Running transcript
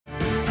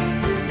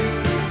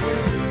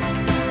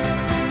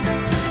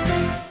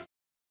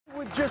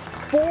With just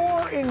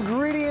 4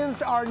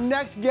 ingredients, our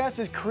next guest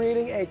is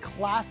creating a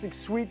classic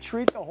sweet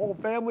treat the whole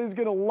family is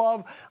gonna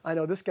love. I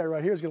know this guy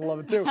right here is gonna love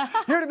it too.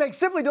 Here to make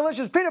simply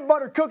delicious peanut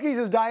butter cookies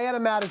is Diana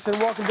Madison.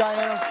 Welcome,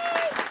 Diana.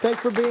 Thanks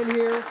for being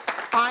here.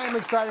 I am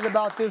excited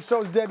about this.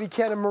 So is Debbie,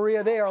 Ken, and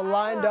Maria. They are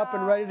lined up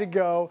and ready to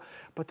go,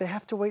 but they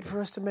have to wait for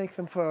us to make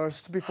them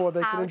first before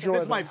they can enjoy them.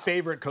 This is my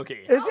favorite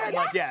cookie. Is it?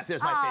 Like, yes,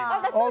 it's my favorite.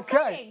 Oh, that's so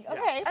exciting.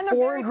 Okay. And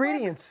 4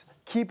 ingredients.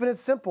 Keeping it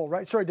simple,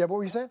 right? Sorry, Deb, what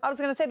were you saying? I was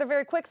going to say they're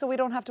very quick, so we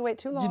don't have to wait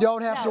too long. You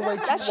don't have to wait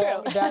too that's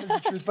long. true. That is the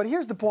truth. But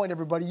here's the point,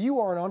 everybody. You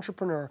are an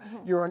entrepreneur.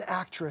 You're an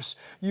actress.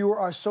 You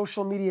are a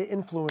social media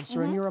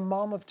influencer, and you're a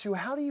mom of 2.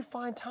 How do you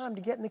find time to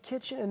get in the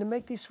kitchen and to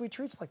make these sweet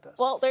treats like this?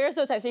 Well, there is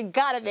no time, so you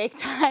gotta make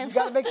time. You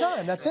gotta make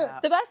time. That's it.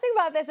 The best thing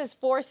about this is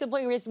 4 simple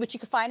ingredients which you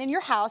can find in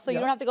your house, so you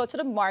don't have to go to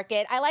the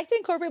market. I like to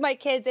incorporate my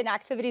kids in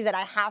activities that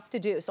I have to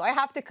do. So I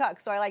have to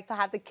cook, so I like to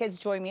have the kids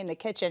join me in the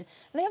kitchen.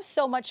 And they have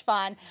so much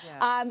fun.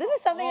 This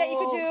is something that you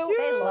could do.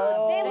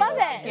 They love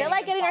it. They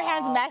like getting their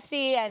hands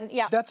messy, and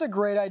yeah. That's a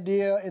great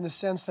idea in the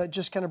sense that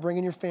just kind of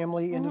bringing your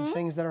family into the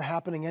things that are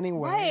happening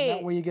anyway. Right.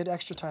 That way you get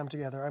extra time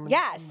together.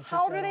 Yes.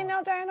 How old are they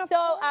now, Diana?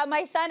 So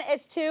my son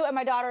is 2 and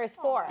my daughter is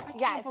 4.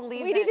 Yes.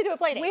 Believe We need to do a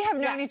play date. We have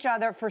known each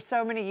other for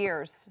so many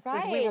years,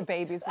 since we were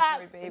babies. Before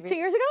we babies. 2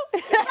 years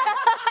ago?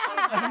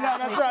 Yeah,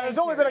 that's right. It's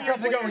only been a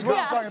couple of years. What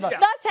are you talking about?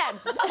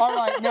 About 10. All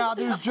right, now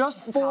there's just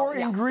 4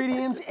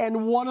 ingredients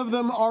and one of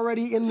them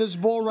already in this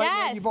bowl right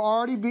now. You've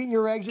already beaten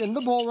your eggs in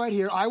the bowl right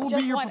here. I will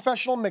be your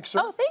professional mixer.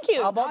 Oh, thank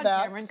you. How about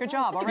that? Cameron, good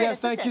job. All right. Yes,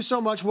 thank you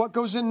so much. What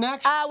goes in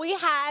next? We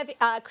have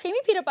creamy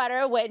peanut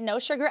butter with no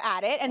sugar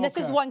added, and this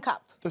is 1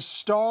 cup. The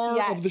star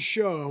of the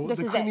show, the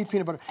creamy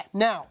peanut butter.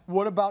 Now,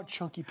 what about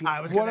chunky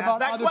peanut butter? What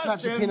about other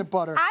types of peanut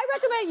butter? I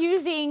recommend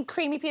using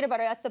creamy peanut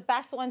butter. That's the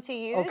best one to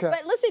use. Okay.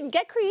 But listen,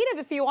 get creative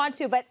if you want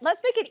to, but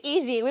let's make it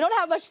easy. We don't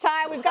have much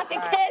time. We've got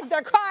the kids.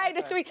 They're crying.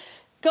 It's going to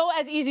go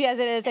as easy as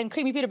it is, and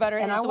creamy peanut butter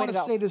is the way to go. And I want to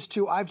say this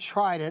too. I've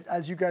tried it,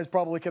 as you guys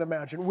probably can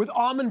imagine, with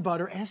almond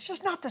butter, and it's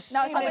just not the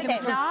same. No, it's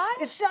not the same.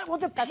 It's not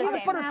with the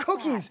peanut butter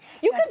cookies.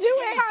 You could do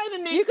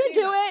it. You could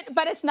do it,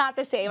 but it's not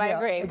the same. I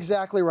agree.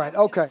 Exactly right.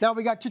 Okay. Now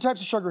we got 2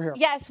 types of sugar here.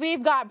 Yes,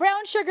 we've got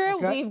brown sugar.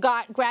 We've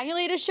got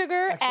granulated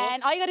sugar,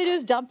 and all you got to do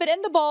is dump it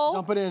in the bowl.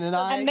 Dump it in, and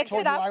I mix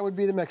told it up. you I would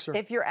be the mixer.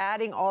 If you're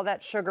adding all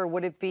that sugar,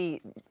 would it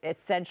be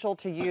essential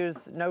to use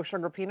no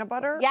sugar peanut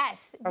butter?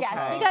 Yes,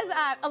 yes.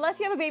 Because unless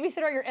you have a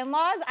babysitter or your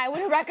in-laws, I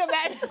wouldn't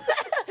recommend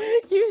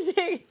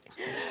using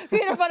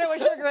peanut butter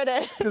with sugar in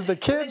it. Because the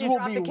kids will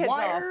be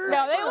wired.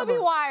 No, they will be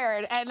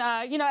wired.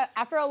 And, you know,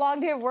 after a long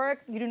day of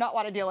work, you do not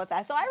want to deal with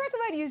that. So I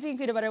recommend using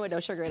peanut butter with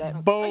no sugar in it.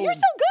 Boom. But you're so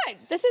good.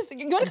 This is,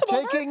 you want to come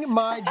over? Taking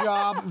my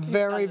job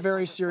very,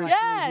 very seriously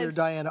here,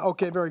 Diana.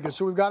 Okay, very good.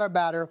 So we've got our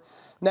batter.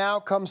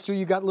 Now comes to,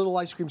 you got a little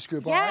ice cream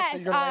scoop, all right? So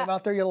you're gonna lay them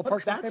out there, you got a little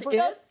parchment paper?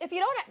 So if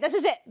you don't have, this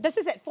is it. This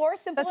is it. 4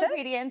 simple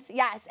ingredients,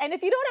 yes. And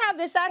if you don't have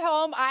this at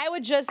home, I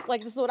would just,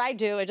 like, this is what I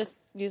do, I just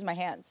use my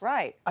hands.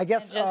 Right. I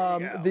guess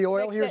the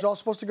oil here is all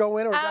supposed to go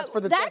in, or that's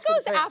for the That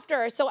goes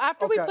after. So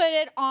after we put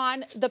it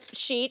on the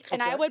sheet,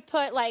 and I would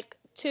put like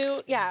 2,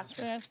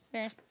 There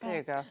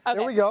you go. Okay.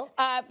 There we go.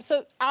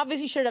 So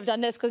obviously should have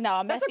done this because now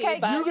I'm messy. Okay.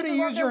 But you're going to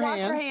use your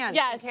hands.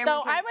 Yes. So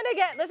I'm going to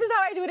get, this is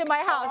how I do it in my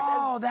house.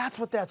 Oh, that's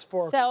what that's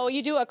for. So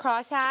you do a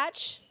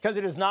crosshatch. Because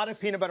it is not a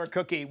peanut butter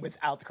cookie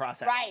without the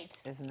crosshatch. Right.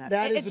 Isn't that?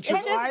 That is the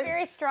truth. I feel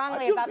very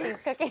strongly about these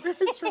cookies.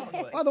 Very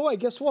strongly. By the way,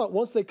 guess what?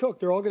 Once they cook,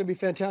 they're all going to be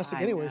fantastic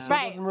anyway, so it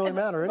doesn't really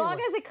matter anyway. As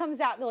long as it comes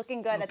out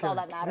looking good, that's all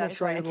that matters.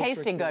 And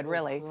tasting good,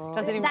 really.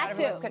 Doesn't even matter.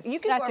 That too. You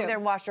can go over there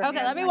and wash your hands.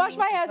 Okay, let me wash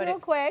my hands real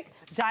quick.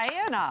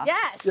 Diana.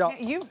 Yes. Yeah.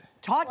 You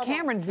taught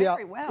Cameron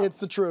very well. It's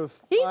the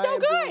truth. He's so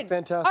good.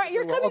 Fantastic. All right,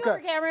 you're coming over,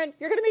 Cameron.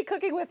 You're going to be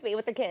cooking with me,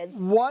 with the kids.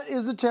 What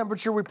is the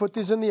temperature we put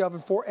these in the oven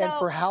for, and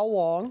for how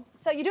long?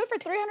 So you do it for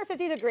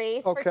 350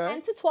 degrees for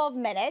 10 to 12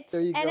 minutes.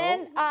 There you go. And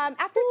then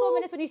after 12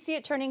 minutes, when you see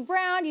it turning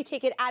brown, you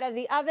take it out of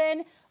the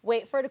oven,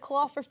 wait for it to cool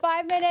off for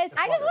 5 minutes.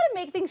 I just want to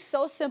make things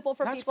so simple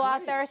for people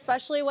out there,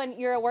 especially when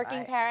you're a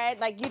working parent.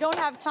 Like, you don't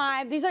have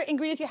time. These are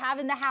ingredients you have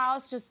in the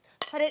house. Just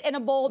put it in a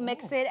bowl,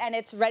 mix it, and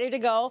it's ready to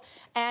go.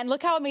 And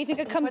look how amazing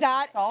it comes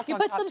out. You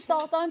put some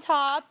salt on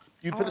top.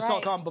 You put the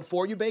salt on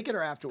before you bake it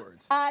or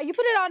afterwards? You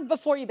put it on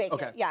before you bake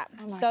it. Yeah.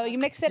 So you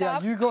mix it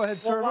up. You go ahead,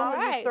 serve them.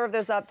 While you serve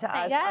this up to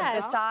us,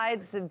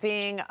 besides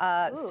being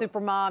a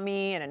super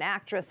mommy and an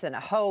actress and a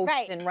host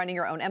and running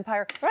your own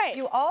empire,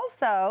 you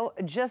also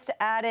just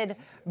added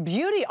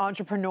beauty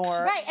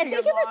entrepreneur. Right, and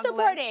thank you for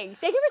supporting.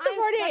 Thank you for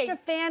supporting. I'm such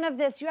a fan of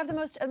this. You have the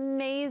most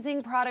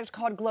amazing product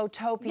called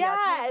Glowtopia.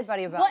 Tell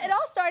everybody about it. Well, it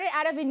all started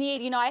out of a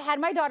need. You know, I had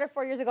my daughter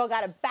 4 years ago,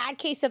 got a bad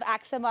case of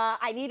eczema.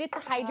 I needed to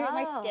hydrate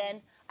my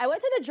skin. I went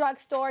to the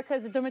drugstore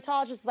because the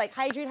dermatologist was like,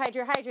 hydrate,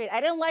 hydrate, hydrate.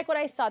 I didn't like what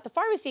I saw at the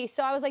pharmacy,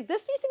 so I was like,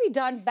 this needs to be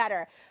done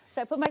better.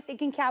 So I put my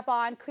thinking cap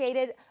on,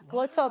 created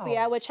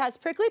Glowtopia, which has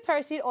prickly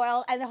pear seed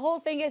oil, and the whole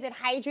thing is it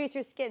hydrates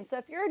your skin. So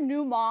if you're a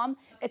new mom,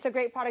 it's a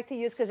great product to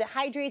use because it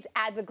hydrates,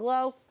 adds a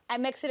glow, I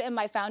mix it in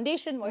my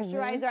foundation,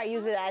 moisturizer. I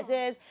use it as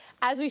is.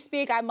 As we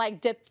speak, I'm like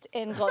dipped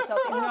in glow token.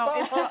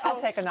 I'll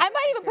take another. I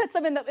might even put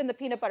some in the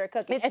peanut butter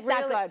cookie. It's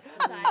really, that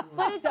good.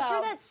 But it's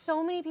true that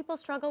so many people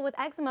struggle with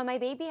eczema. My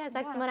baby has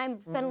eczema, and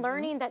I've been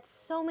learning that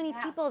so many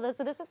people.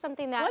 So this is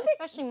something that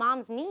especially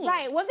moms need.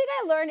 Right. One thing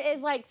I learned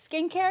is like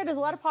skincare. There's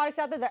a lot of products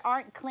out there that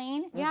aren't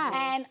clean.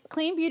 Yeah. And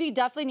clean beauty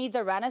definitely needs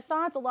a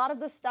renaissance. A lot of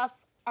the stuff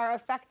are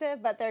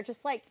effective, but they're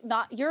just like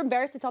not, you're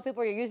embarrassed to tell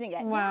people you're using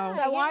it. Wow.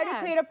 So I wanted to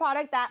create a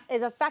product that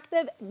is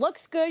effective,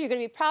 looks good, you're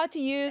gonna be proud to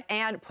use.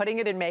 And putting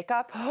it in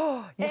makeup,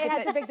 it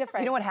has a big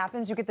difference. You know what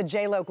happens? You get the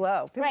J-Lo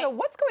glow. People go,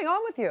 what's going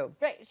on with you?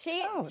 Right,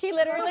 she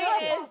literally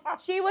is,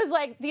 she was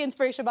like the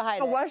inspiration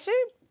behind it. Was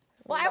she?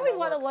 Well, I always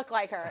want to look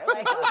like her.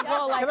 Like, like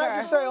Can I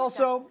just say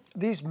also,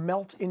 these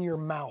melt in your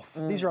mouth.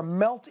 These are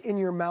melt in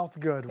your mouth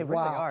good. They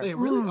wow. really They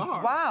really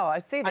are. Wow, I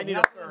see that. I need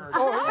a third.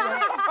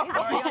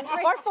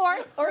 or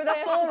fourth. For the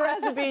full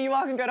recipe, you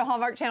all can go to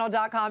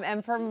hallmarkchannel.com.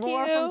 And for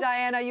more from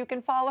Diana, you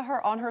can follow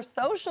her on her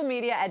social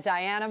media at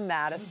Diana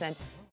Madison.